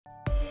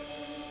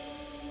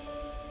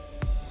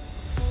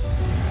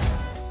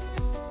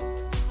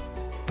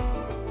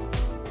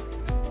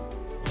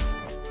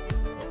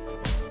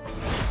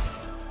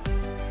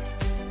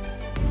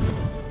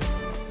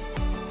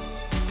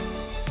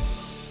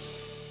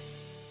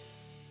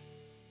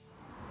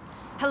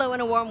Hello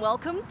and a warm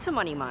welcome to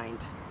Money Mind.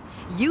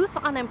 Youth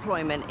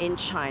unemployment in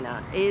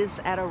China is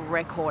at a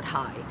record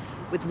high,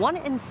 with 1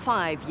 in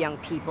 5 young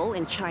people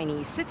in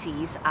Chinese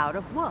cities out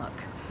of work.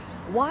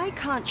 Why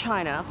can't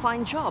China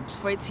find jobs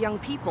for its young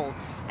people?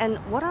 And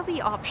what are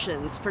the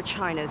options for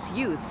China's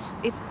youths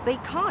if they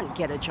can't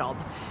get a job?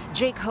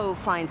 Jake Ho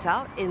finds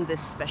out in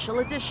this special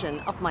edition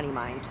of Money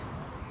Mind.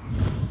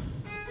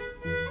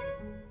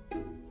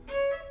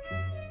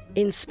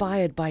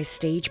 Inspired by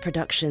stage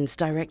productions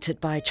directed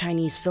by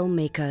Chinese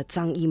filmmaker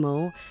Zhang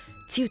Yimou,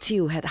 Tiu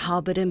Tiu had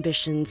harbored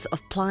ambitions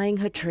of plying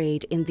her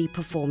trade in the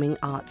performing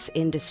arts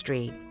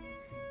industry.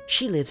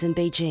 She lives in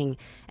Beijing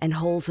and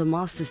holds a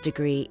master's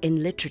degree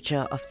in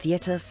literature of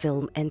theatre,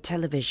 film and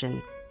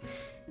television.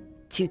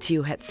 Tiu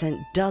Tiu had sent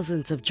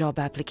dozens of job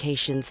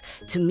applications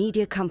to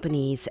media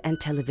companies and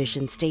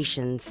television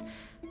stations,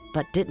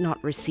 but did not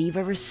receive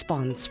a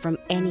response from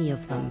any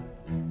of them.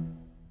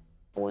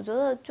 我觉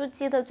得就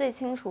记得最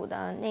清楚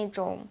的那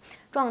种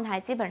状态，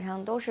基本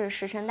上都是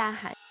石沉大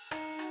海。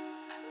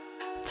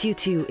Tiu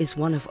Tiu is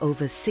one of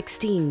over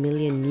 16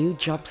 million new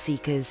job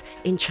seekers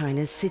in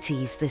China's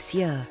cities this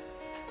year.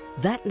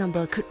 That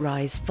number could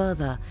rise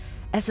further,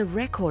 as a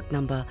record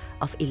number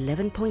of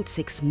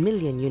 11.6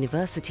 million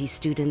university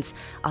students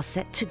are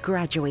set to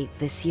graduate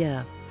this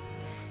year.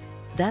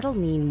 That'll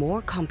mean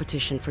more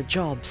competition for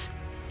jobs.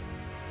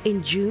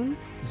 In June,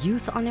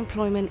 youth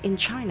unemployment in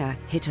China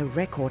hit a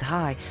record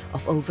high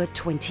of over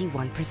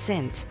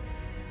 21%.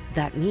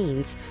 That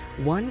means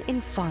 1 in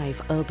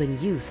 5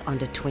 urban youth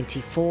under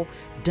 24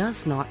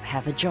 does not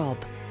have a job.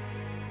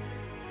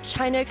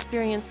 China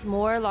experienced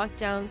more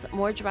lockdowns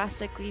more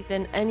drastically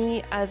than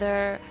any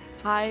other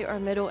high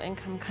or middle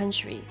income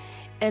country.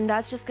 And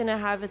that's just going to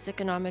have its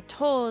economic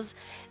tolls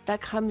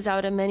that comes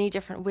out in many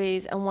different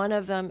ways. And one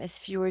of them is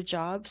fewer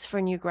jobs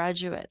for new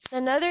graduates.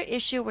 Another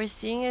issue we're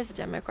seeing is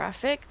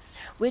demographic,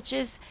 which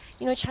is,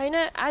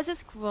 China, as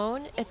it's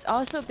grown, it's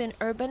also been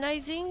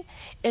urbanizing.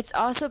 It's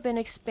also been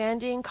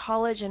expanding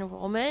college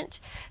enrollment.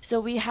 So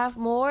we have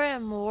more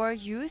and more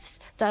youths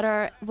that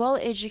are well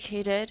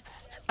educated,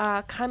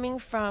 coming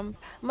from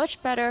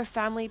much better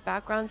family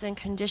backgrounds and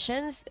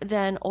conditions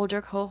than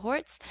older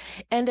cohorts.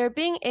 And they're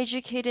being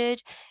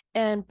educated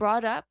and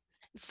brought up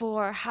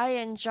for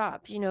high-end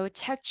jobs,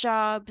 tech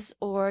jobs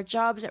or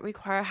jobs that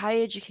require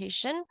high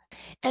education.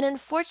 And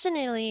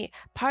unfortunately,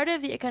 part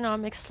of the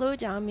economic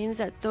slowdown means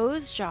that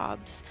those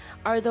jobs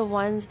are the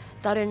ones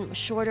that are in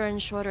shorter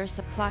and shorter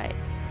supply.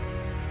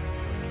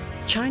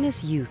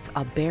 China's youth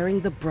are bearing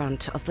the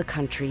brunt of the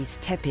country's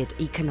tepid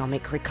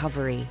economic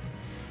recovery.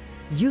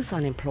 Youth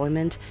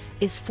unemployment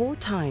is 4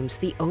 times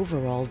the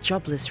overall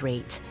jobless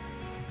rate.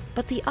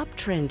 But the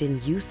uptrend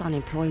in youth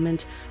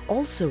unemployment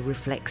also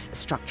reflects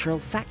structural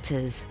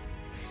factors.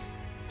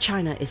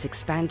 China is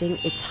expanding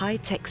its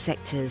high-tech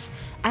sectors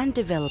and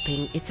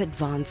developing its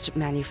advanced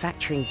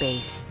manufacturing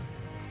base.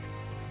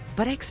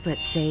 But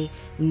experts say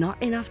not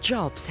enough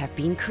jobs have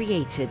been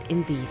created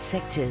in these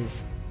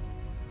sectors.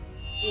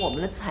 我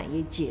们的产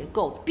业结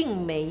构并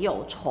没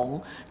有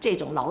从这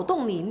种劳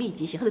动力密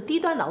集型或者低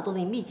端劳动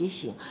力密集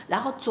型，然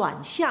后转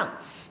向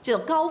这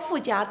种高附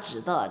加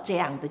值的这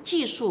样的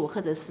技术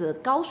或者是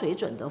高水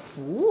准的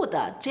服务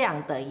的这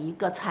样的一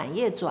个产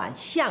业转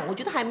向，我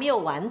觉得还没有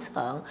完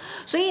成，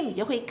所以你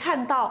就会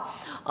看到，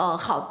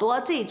好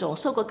多这种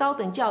受过高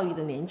等教育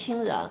的年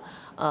轻人。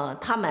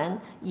他们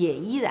也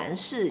依然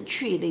是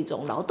去那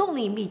种劳动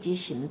力密集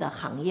型的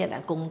行业来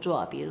工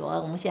作，比如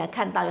我们现在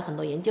看到有很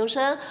多研究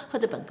生或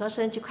者本科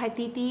生去开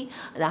滴滴，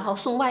然后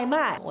送外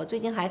卖。我最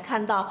近还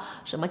看到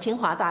什么清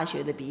华大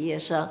学的毕业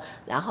生，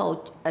然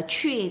后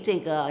去这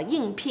个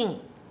应聘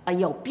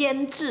有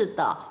编制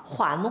的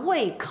环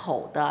卫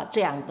口的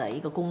这样的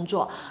一个工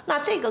作。那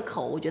这个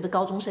口，我觉得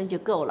高中生就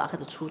够了，或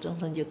者初中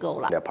生就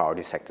够了。Their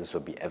priority sectors will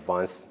be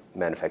advanced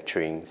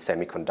manufacturing,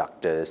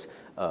 semiconductors,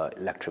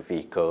 electric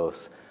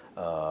vehicles,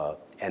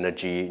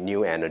 energy,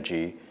 new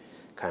energy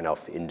kind of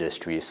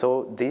industry.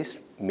 So these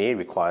may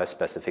require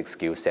specific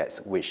skill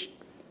sets, which,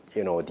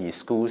 the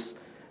schools,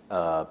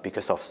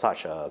 because of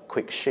such a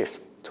quick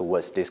shift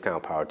towards these kind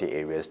of priority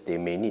areas, they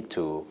may need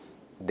to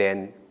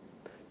then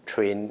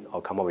train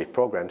or come up with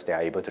programs that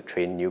are able to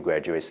train new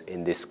graduates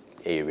in this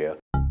area.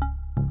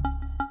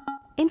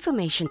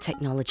 Information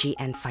technology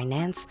and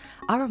finance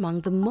are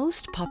among the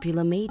most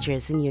popular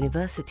majors in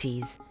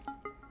universities.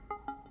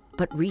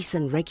 But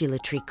recent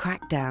regulatory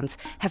crackdowns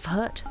have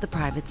hurt the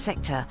private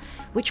sector,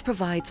 which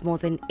provides more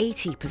than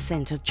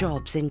 80% of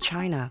jobs in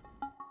China.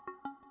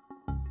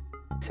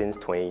 Since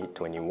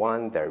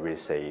 2021, there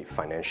is a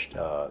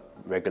financial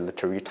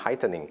regulatory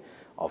tightening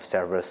of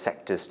several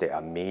sectors that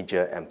are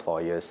major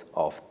employers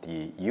of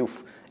the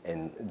youth.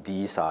 And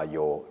these are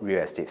your real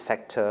estate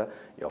sector,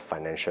 your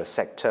financial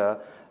sector,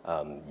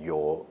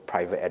 your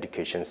private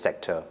education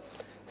sector.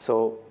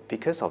 So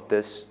because of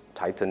this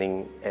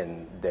tightening,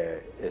 and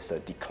there is a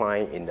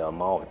decline in the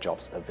amount of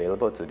jobs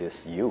available to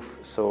this youth,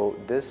 so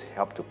this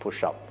helped to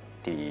push up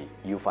the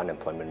youth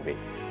unemployment rate.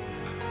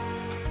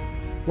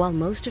 While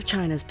most of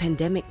China's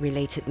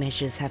pandemic-related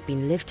measures have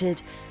been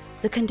lifted,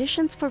 the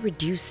conditions for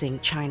reducing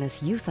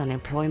China's youth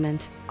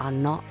unemployment are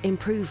not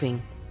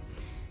improving.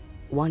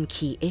 One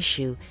key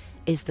issue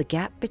is the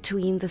gap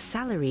between the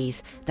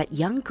salaries that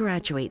young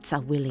graduates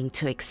are willing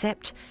to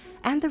accept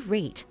and the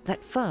rate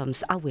that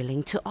firms are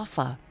willing to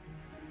offer.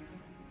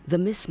 The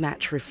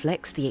mismatch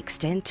reflects the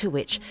extent to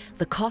which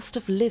the cost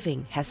of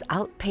living has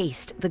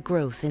outpaced the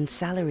growth in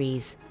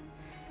salaries.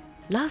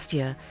 Last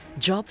year,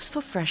 jobs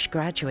for fresh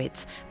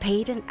graduates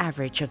paid an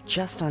average of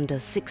just under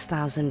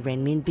 6,000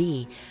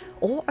 renminbi,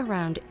 or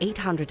around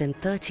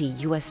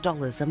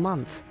 $830 a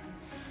month.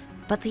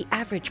 But the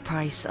average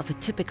price of a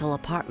typical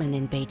apartment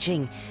in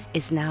Beijing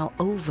is now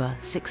over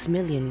 6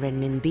 million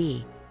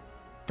renminbi.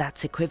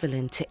 That's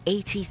equivalent to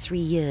 83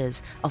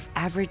 years of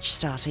average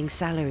starting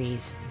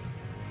salaries.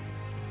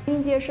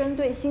 应届生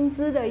对薪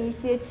资的一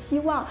些期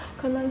望，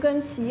可能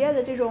跟企业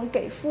的这种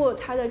给付，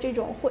它的这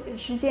种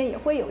之间也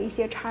会有一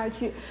些差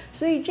距，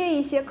所以这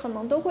一些可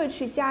能都会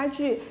去加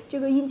剧这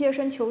个应届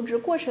生求职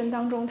过程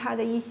当中它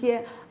的一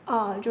些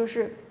就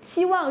是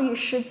期望与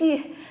实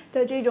际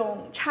的这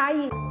种差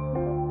异。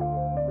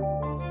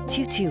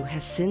Tutu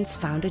has since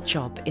found a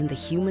job in the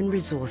human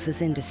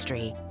resources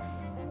industry.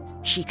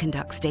 She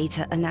conducts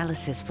data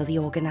analysis for the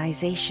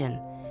organization,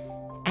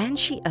 and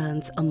she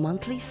earns a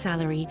monthly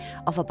salary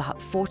of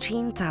about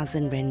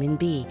 14,000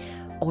 renminbi,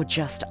 or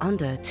just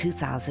under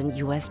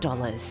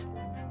 $2,000.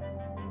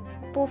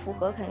 不符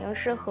合肯定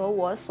是和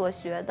我所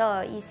学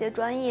的一些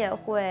专业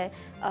会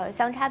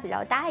相差比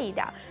较大一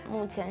点。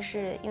目前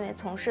是因为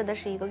从事的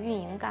是一个运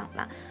营岗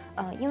嘛，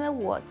因为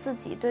我自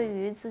己对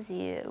于自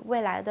己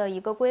未来的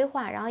一个规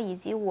划，然后以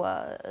及我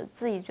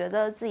自己觉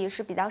得自己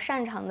是比较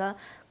擅长的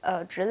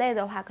职类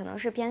的话，可能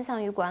是偏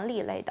向于管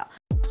理类的。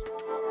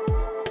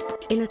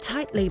In a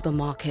tight labor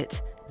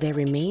market, there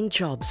remain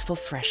jobs for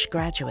fresh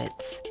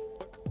graduates.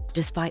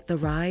 Despite the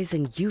rise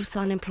in youth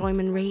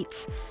unemployment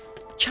rates,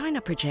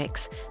 China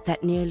projects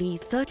that nearly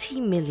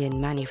 30 million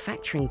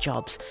manufacturing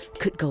jobs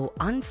could go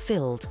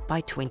unfilled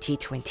by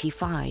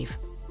 2025.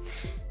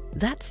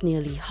 That's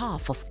nearly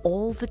half of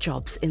all the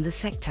jobs in the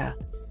sector.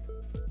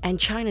 And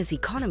China's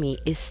economy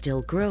is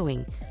still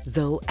growing,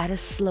 though at a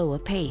slower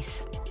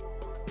pace.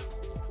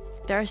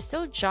 There are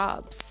still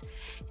jobs,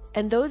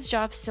 and those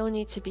jobs still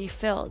need to be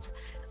filled.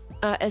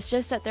 It's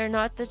just that they're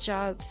not the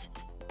jobs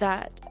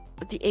that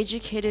the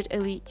educated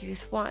elite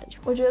youth want.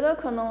 我觉得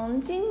可能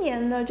今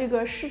年的这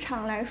个市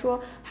场来说，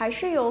还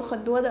是有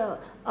很多的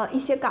一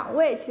些岗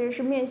位其实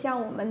是面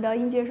向我们的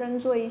应届生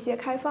做一些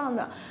开放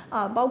的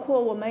包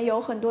括我们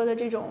有很多的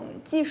这种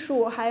技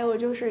术，还有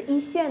就是一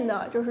线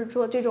的，就是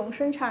做这种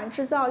生产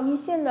制造一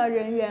线的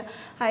人员，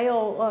还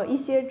有一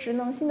些职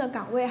能性的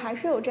岗位，还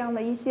是有这样的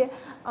一些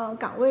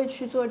岗位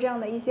去做这样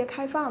的一些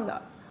开放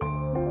的。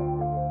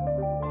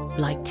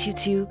Like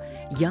Tutu,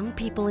 young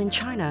people in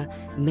China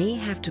may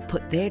have to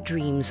put their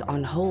dreams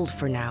on hold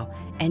for now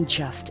and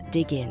just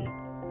dig in.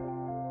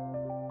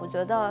 我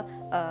觉得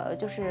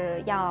就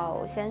是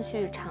要先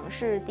去尝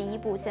试第一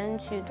步，先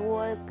去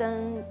多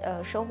跟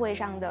社会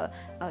上的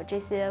这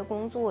些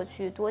工作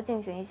去多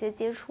进行一些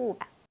接触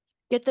吧。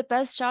Get the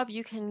best job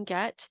you can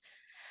get,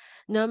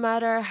 no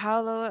matter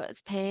how low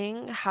it's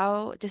paying,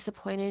 how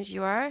disappointed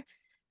you are.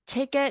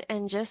 Take it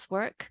and just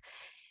work.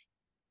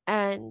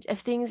 And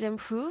if things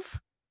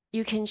improve,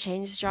 you can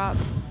change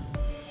jobs.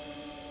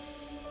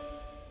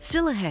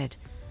 Still ahead,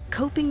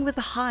 coping with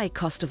the high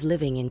cost of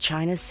living in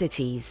China's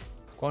cities.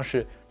 光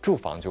是住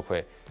房就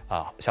会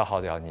消耗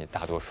掉你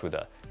大多数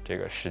的这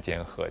个时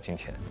间和金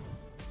钱。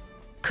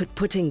Could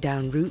putting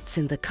down roots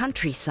in the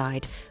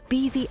countryside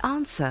be the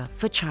answer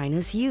for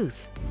China's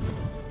youth?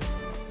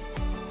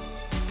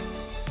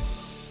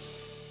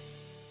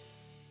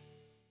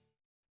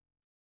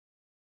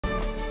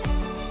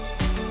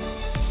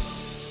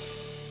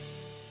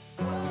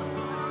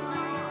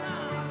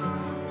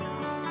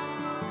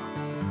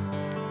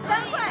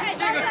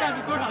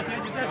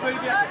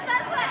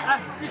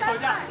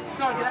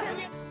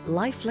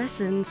 Life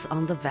lessons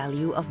on the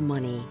value of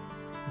money.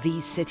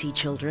 These city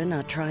children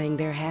are trying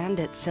their hand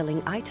at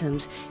selling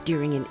items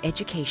during an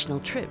educational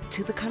trip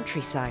to the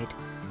countryside.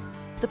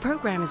 The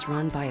program is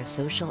run by a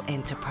social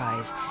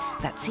enterprise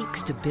that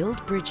seeks to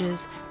build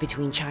bridges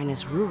between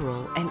China's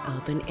rural and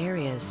urban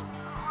areas.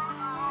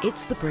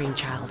 It's the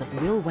brainchild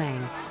of Will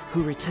Wang,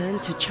 who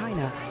returned to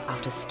China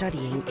after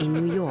studying in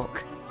New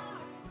York.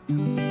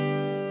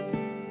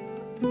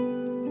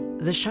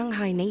 The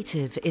Shanghai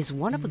native is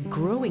one of a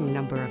growing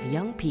number of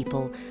young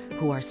people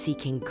who are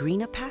seeking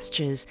greener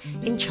pastures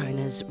in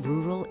China's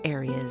rural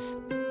areas.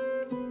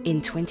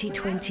 In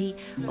 2020,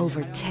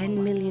 over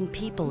 10 million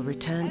people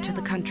returned to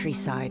the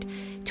countryside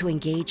to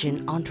engage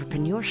in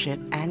entrepreneurship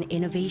and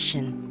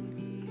innovation.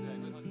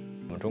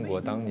 我们中国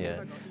当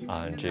年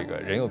这个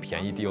人又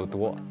便宜地又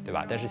多，对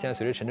吧？但是现在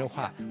随着城镇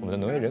化，我们的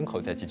农业人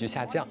口在急剧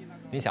下降。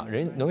你想，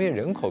农业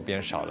人口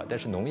变少了，但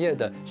是农业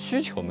的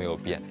需求没有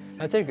变。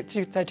那在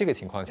这个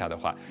情况下的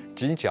话，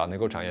你只要能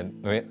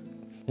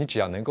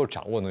够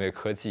掌握农业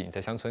科技，你在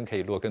乡村可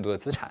以落更多的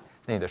资产，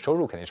那你的收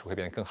入肯定是会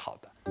变得更好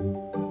的。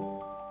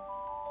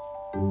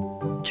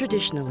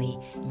Traditionally,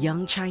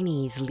 young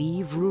Chinese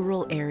leave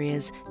rural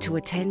areas to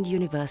attend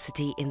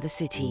university in the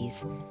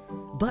cities.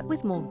 But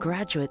with more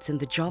graduates in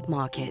the job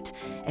market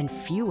and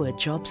fewer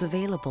jobs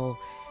available,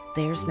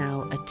 there's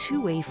now a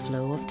two-way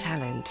flow of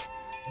talent.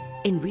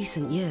 In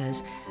recent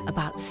years,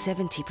 about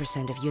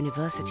 70% of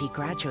university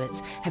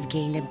graduates have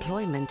gained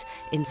employment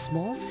in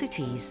small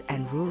cities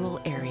and rural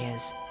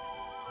areas.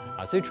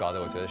 最主要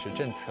的我觉得是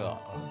政策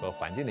和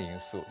环境的因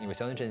素，因为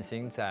乡村振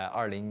兴在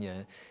2020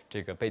年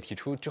这个被提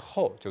出之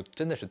后，就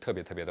真的是特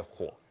别的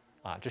火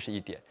这是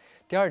一点。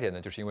第二点呢，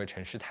就是因为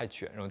城市太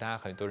卷，然后大家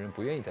很多人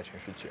不愿意在城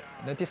市卷。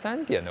那第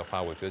三点的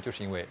话，我觉得就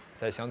是因为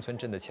在乡村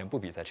挣的钱不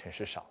比在城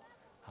市少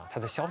它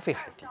的消费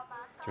还低，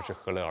就是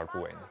何乐而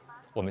不为呢？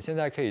我们现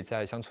在可以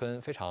在乡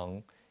村非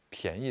常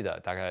便宜的，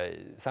大概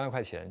3万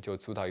块钱就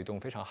租到一栋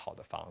非常好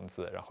的房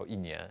子，然后1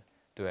年。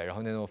对，然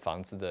后那栋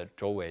房子的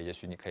周围，也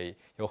许你可以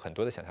有很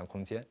多的想象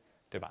空间，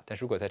对吧？但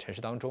是如果在城市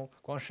当中，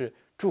光是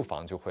住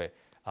房就会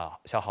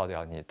消耗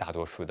掉你大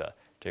多数的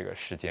这个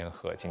时间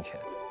和金钱。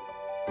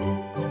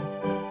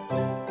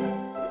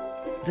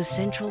The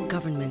central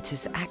government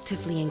is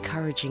actively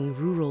encouraging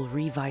rural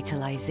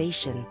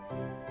revitalization.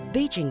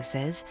 Beijing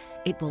says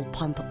it will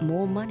pump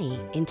more money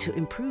into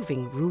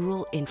improving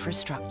rural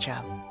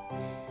infrastructure.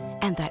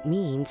 And that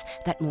means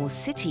that more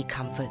city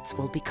comforts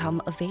will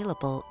become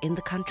available in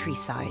the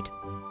countryside.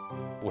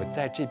 我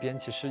在这边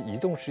其实移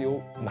动是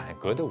有满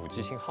格的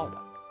5G 信号的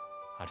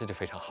这就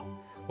非常好。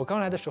我刚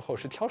来的时候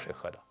是挑水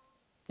喝的，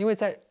因为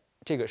在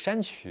这个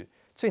山区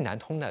最难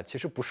通的其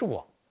实不是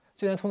网，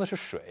最难通的是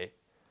水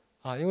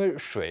因为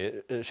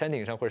水山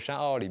顶上或者山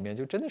坳里面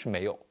就真的是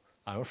没有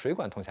然后水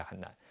管通下很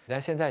难。但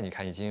现在你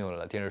看已经有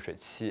了电热水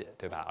器，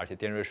对吧？而且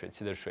电热水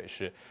器的水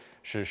是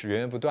源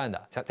源不断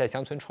的。在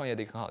乡村创业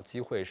的一个很好机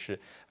会是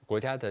国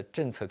家的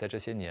政策在这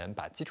些年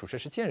把基础设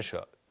施建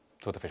设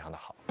做得非常的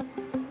好。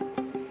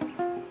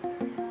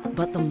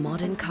But the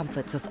modern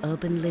comforts of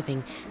urban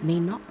living may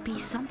not be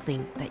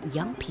something that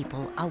young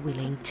people are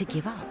willing to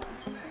give up.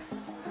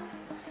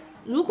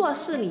 如果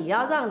是你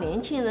要让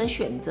年轻人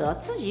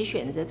自己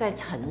选择在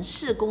城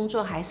市工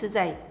作还是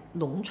在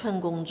农村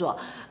工作，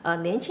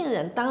年轻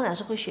人当然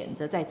是会选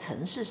择在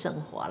城市生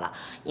活了，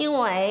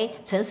因为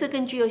城市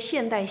更具有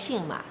现代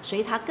性嘛，所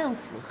以它更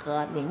符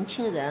合年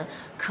轻人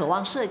渴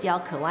望社交、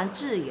渴望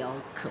自由、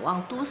渴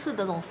望都市的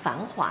这种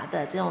繁华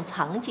的这种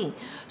场景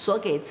所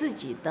给自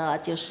己的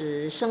就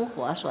是生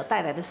活所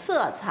带来的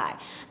色彩。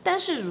但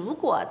是如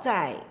果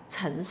在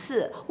城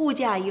市物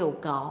价又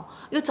高，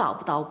又找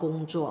不到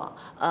工作，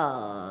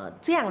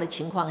这样的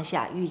情况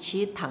下，与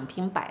其躺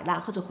平摆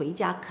烂或者回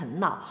家啃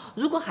老，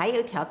如果还有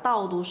一条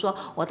道路说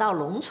我到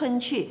农村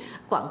去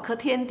广阔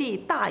天地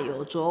大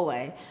有作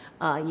为，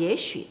也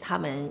许他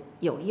们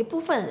有一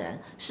部分人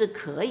是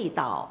可以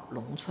到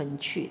农村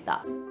去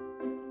的。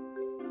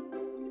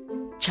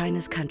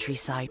China's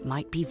countryside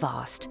might be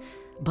vast,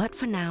 but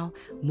for now,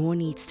 more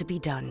needs to be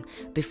done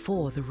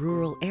before the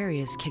rural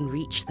areas can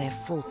reach their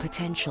full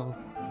potential.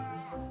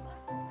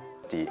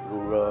 The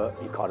rural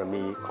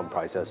economy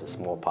comprises a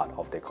small part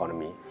of the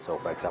economy. So,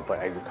 for example,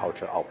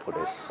 agriculture output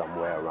is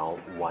somewhere around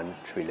 $1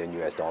 trillion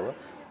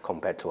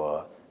compared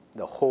to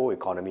the whole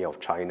economy of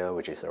China,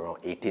 which is around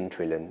 $18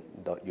 trillion.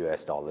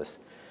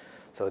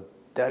 So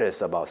that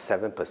is about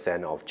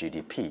 7% of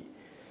GDP.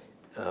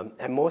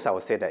 At most, I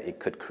would say that it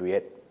could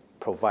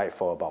provide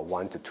for about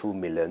 1 to 2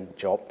 million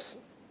jobs.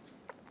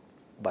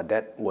 But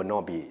that would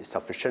not be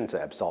sufficient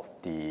to absorb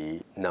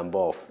the number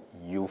of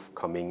youth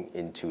coming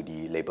into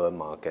the labor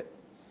market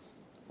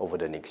over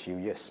the next few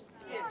years.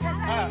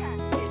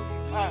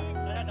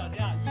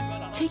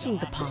 Taking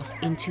the path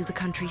into the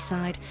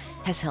countryside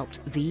has helped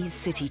these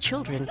city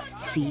children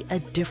see a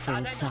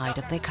different side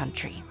of their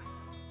country.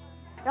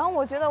 然后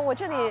我觉得我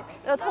这里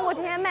通过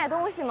今天卖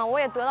东西嘛，我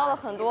也得到了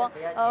很多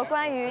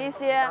关于一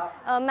些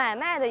买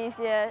卖的一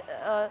些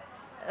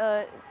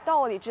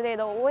道理之类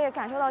的，我也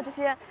感受到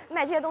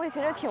卖这些东西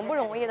其实挺不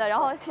容易的，然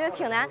后其实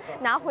挺难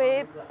拿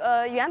回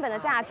原本的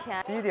价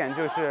钱。第一点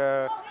就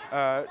是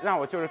让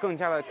我就是更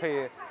加的可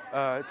以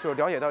就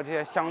了解到这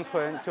些乡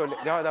村，就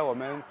了解到我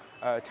们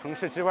城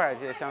市之外的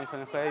这些乡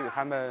村，和与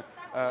他们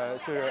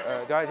就是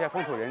了解这些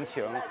风土人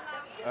情。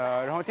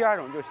然后第二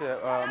种就是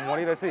磨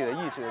砺了自己的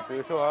意志，比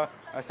如说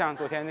像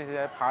昨天那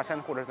些爬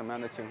山或者怎么样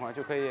的情况，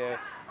就可以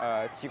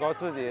提高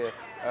自己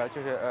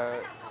就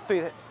是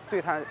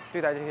对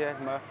待这些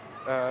什么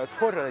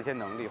挫折的一些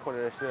能力，或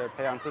者是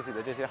培养自己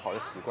的这些好的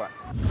习惯。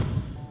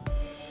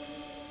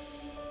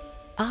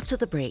After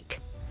the break,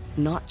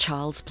 not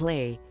child's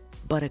play,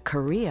 but a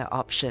career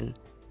option,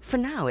 for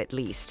now at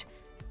least.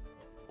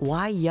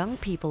 Why young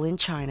people in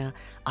China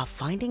are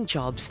finding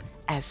jobs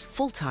as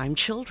full-time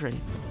children.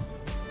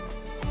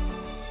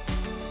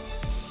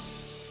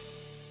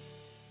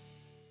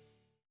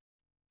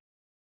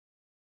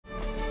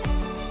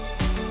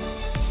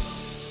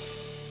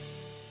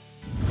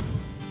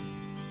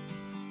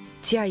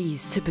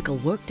 Jiayi's typical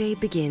workday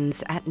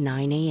begins at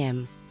 9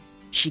 a.m.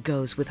 She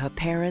goes with her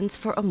parents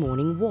for a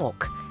morning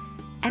walk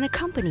and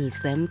accompanies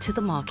them to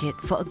the market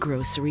for a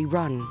grocery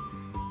run.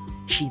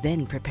 She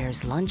then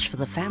prepares lunch for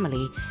the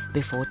family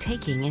before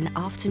taking an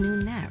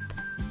afternoon nap.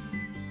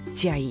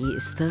 Jia Yi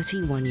is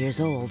 31 years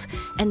old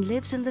and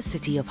lives in the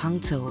city of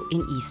Hangzhou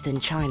in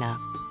eastern China.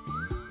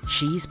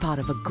 She's part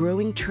of a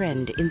growing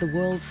trend in the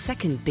world's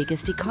second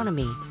biggest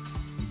economy,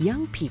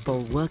 young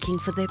people working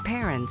for their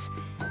parents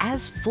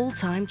as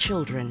full-time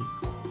children.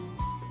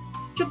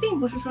 就并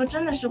不是说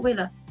真的是为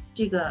了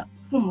这个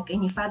父母给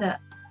你发的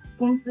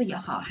工资也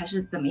好，还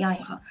是怎么样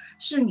也好，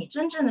是你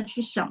真正的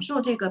去享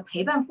受这个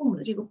陪伴父母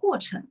的这个过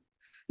程。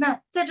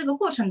那在这个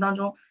过程当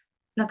中，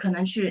那可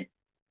能去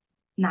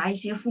拿一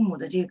些父母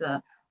的这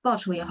个报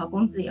酬也好，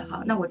工资也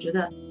好，那我觉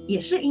得也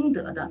是应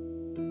得的。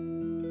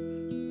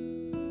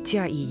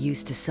Jia Yi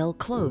used to sell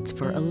clothes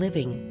for a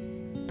living,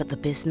 but the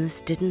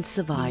business didn't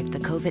survive the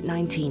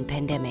COVID-19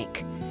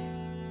 pandemic.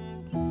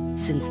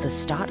 Since the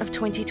start of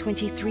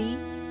 2023,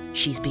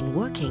 she's been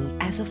working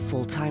as a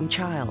full-time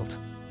child.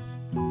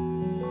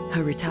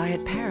 Her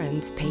retired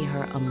parents pay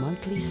her a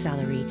monthly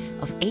salary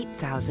of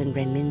 8,000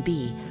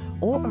 renminbi,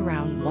 or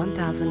around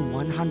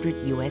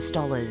 $1,100 US.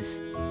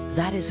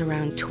 That is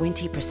around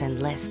 20%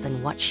 less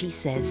than what she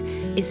says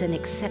is an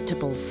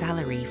acceptable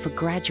salary for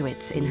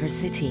graduates in her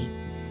city.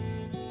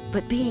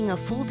 But being a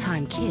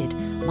full-time kid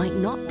might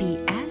not be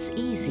as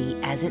easy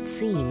as it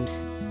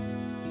seems.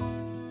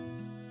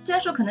 虽然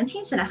说可能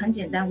听起来很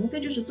简单，无非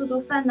就是做做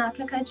饭呐、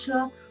开开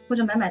车或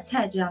者买买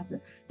菜这样子，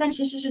但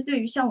其实是对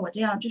于像我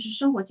这样就是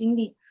生活经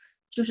历，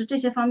就是这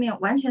些方面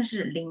完全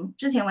是零，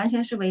之前完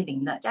全是为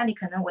零的。家里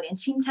可能我连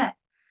青菜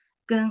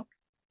跟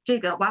这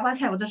个娃娃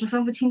菜我都是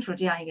分不清楚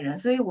这样一个人，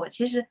所以我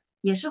其实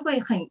也是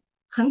会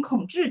很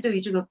恐惧对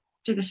于这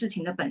个事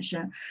情的本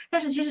身。但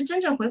是其实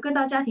真正回归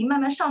到家庭，慢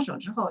慢上手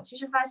之后，其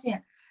实发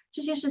现这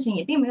些事情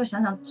也并没有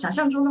想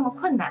象中那么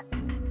困难。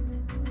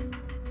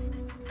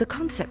The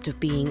concept of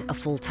being a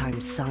full-time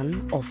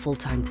son or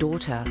full-time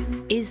daughter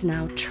is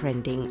now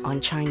trending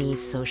on Chinese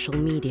social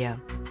media.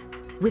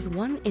 With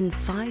 1 in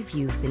 5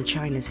 youth in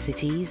China's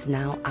cities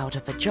now out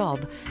of a job,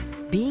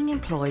 being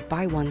employed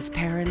by one's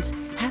parents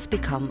has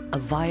become a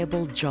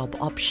viable job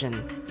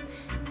option.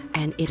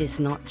 And it is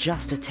not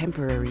just a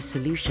temporary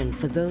solution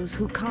for those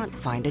who can't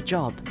find a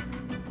job.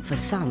 For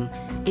some,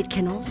 it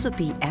can also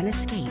be an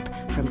escape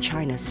from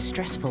China's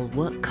stressful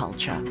work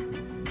culture.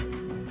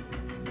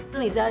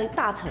 你在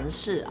大城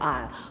市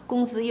啊，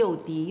工资又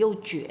低又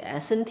卷，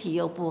身体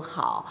又不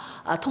好，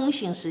通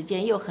行时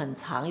间又很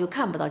长，又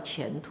看不到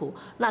前途，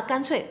那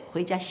干脆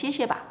回家歇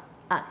歇吧，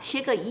啊，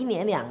歇个1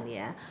年2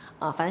年，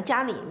啊，反正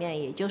家里面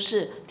也就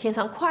是添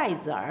上筷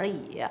子而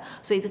已，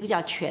所以这个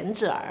叫全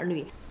职儿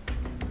女。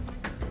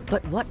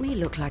But what may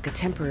look like a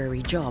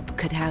temporary job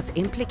could have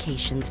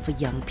implications for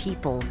young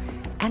people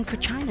and for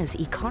China's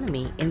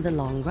economy in the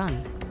long run.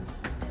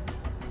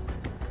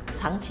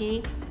 长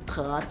期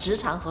和职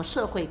场和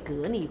社会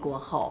隔离过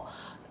后，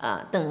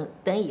等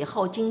以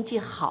后经济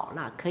好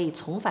了，可以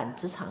重返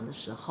职场的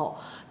时候，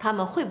他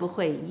们会不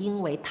会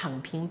因为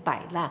躺平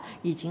摆烂，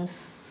已经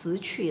失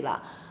去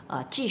了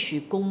继续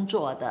工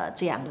作的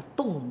这样的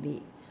动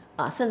力，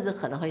甚至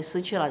可能会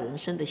失去了人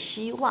生的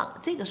希望，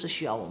这个是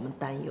需要我们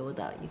担忧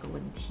的一个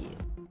问题。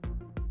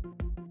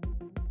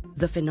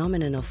The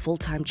phenomenon of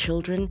full-time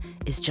children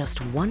is just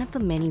one of the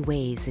many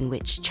ways in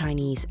which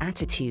Chinese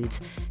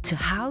attitudes to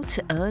how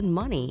to earn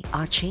money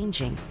are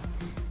changing.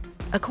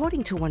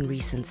 According to one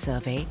recent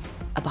survey,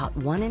 about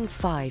 1 in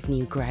 5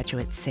 new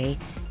graduates say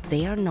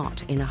they are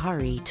not in a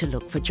hurry to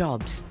look for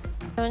jobs.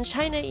 So in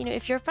China,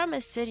 if you're from a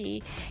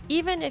city,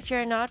 even if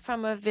you're not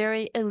from a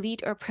very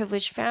elite or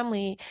privileged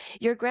family,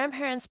 your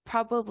grandparents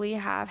probably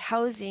have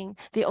housing.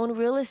 They own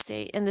real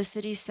estate in the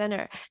city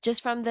center,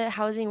 just from the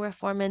housing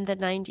reform in the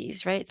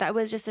 90s, right? That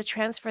was just a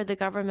transfer the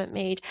government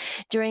made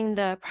during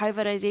the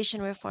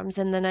privatization reforms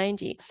in the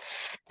 90s.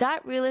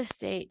 That real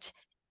estate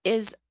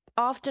is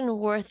often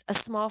worth a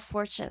small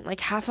fortune, like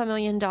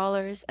 $500,000,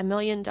 $1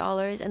 million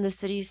in the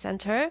city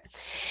center.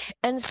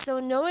 And so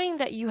knowing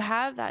that you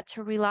have that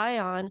to rely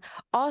on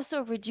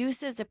also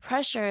reduces the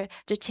pressure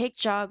to take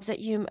jobs that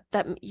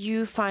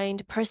you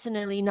find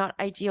personally not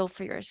ideal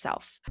for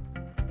yourself.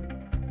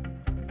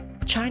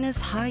 China's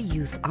high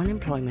youth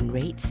unemployment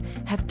rates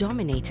have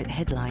dominated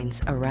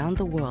headlines around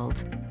the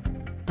world.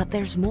 But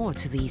there's more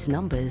to these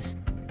numbers.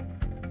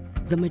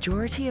 The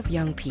majority of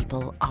young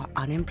people are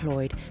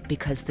unemployed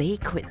because they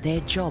quit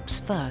their jobs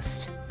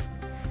first.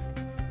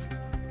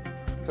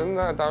 现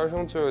在大学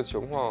生就业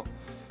情况，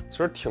其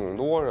实挺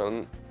多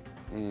人，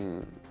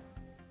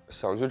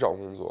想去找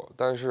工作，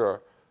但是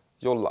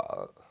又懒，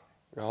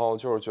然后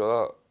就是觉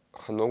得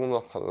很多工作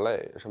很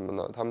累什么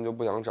的，他们就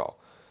不想找，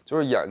就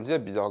是眼界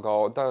比较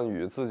高，但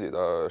与自己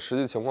的实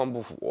际情况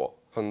不符。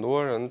很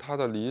多人他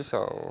的理想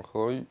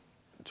和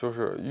就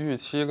是预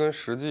期跟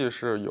实际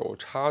是有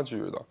差距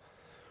的。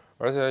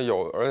而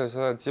且现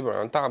在基本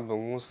上大部分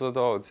公司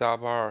都有加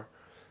班，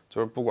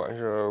就是不管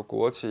是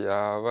国企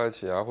啊、外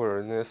企啊，或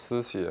者那些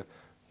私企，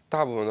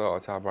大部分都要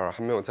加班，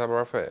还没有加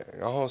班费。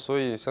然后，所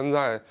以现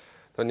在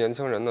的年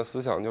轻人的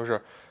思想就是，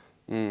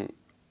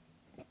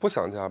不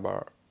想加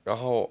班。然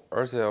后，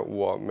而且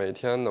我每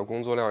天的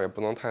工作量也不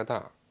能太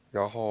大。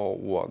然后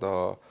我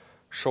的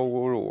收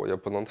入也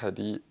不能太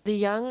低。 The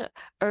young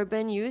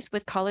urban youth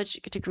with college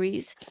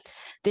degrees,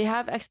 they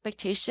have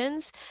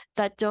expectations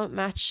that don't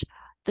match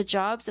the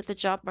jobs that the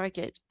job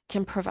market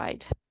can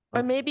provide.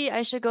 Or maybe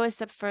I should go a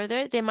step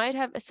further.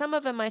 Some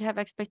of them might have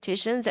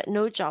expectations that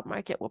no job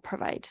market will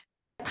provide.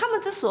 他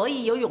们之所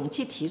以有勇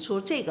气提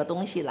出这个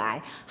东西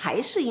来，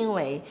还是因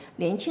为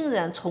年轻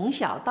人从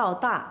小到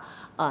大，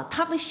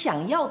他们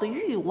想要的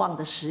欲望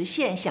的实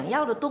现，想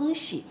要的东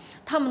西，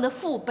他们的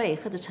父辈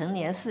或者成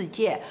年世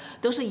界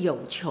都是有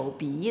求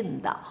必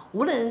应的。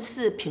无论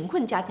是贫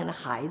困家庭的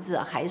孩子，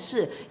还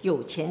是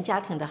有钱家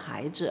庭的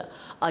孩子，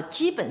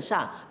基本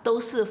上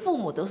父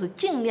母都是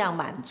尽量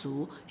满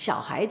足小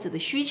孩子的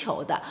需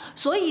求的。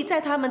所以在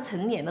他们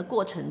成年的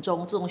过程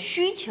中，这种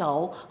需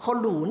求和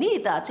努力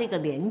的这个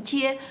连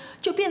接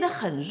就变得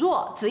很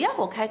弱。只要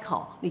我开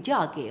口，你就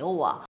要给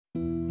我。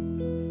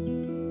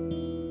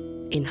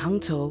In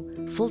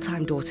Hangzhou,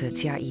 full-time daughter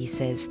Jia Yi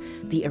says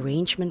the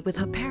arrangement with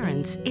her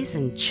parents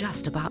isn't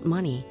just about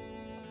money.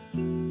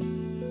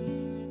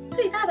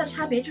 最大的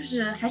差别就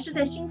是还是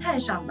在心态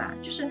上吧，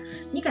就是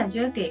你感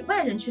觉给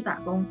外人去打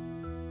工，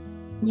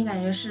你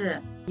感觉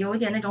是有一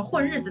点那种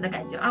混日子的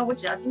感觉啊，我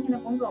只要今天的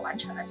工作完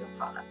成了就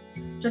好了，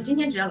就今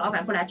天只要老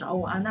板不来找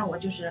我啊，那我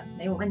就是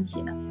没有问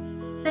题的。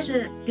但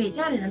是给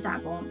家里人打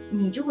工，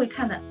你就会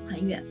看得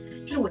很远，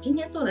就是我今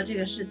天做的这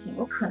个事情，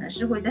我可能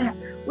是会在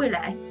未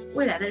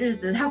来的日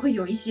子，它会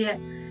有一些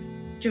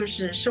就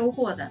是收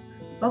获的，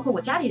包括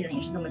我家里人也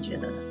是这么觉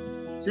得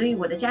的，所以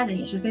我的家人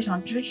也是非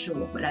常支持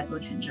我回来做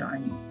全职儿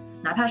女，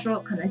哪怕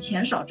说可能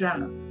钱少赚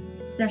了，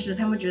但是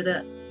他们觉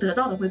得得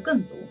到的会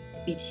更多，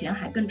比钱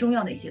还更重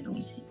要的一些东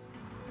西。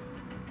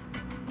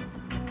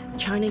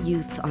China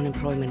youth's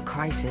unemployment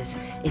crisis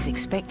is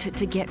expected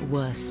to get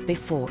worse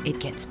before it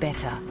gets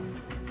better.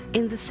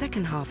 In the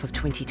second half of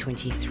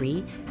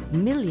 2023,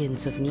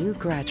 millions of new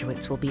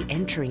graduates will be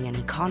entering an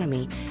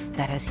economy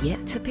that has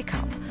yet to pick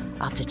up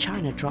after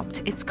China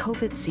dropped its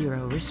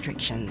COVID-0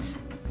 restrictions.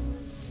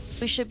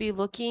 We should be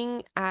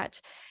looking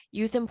at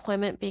youth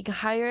employment being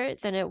higher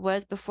than it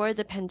was before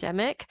the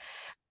pandemic,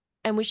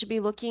 and we should be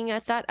looking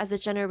at that as a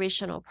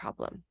generational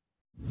problem.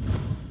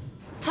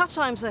 Tough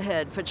times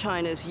ahead for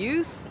China's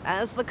youth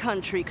as the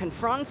country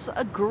confronts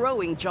a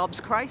growing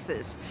jobs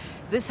crisis.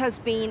 This has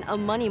been a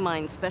Money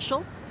Mind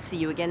special. See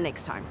you again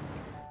next time.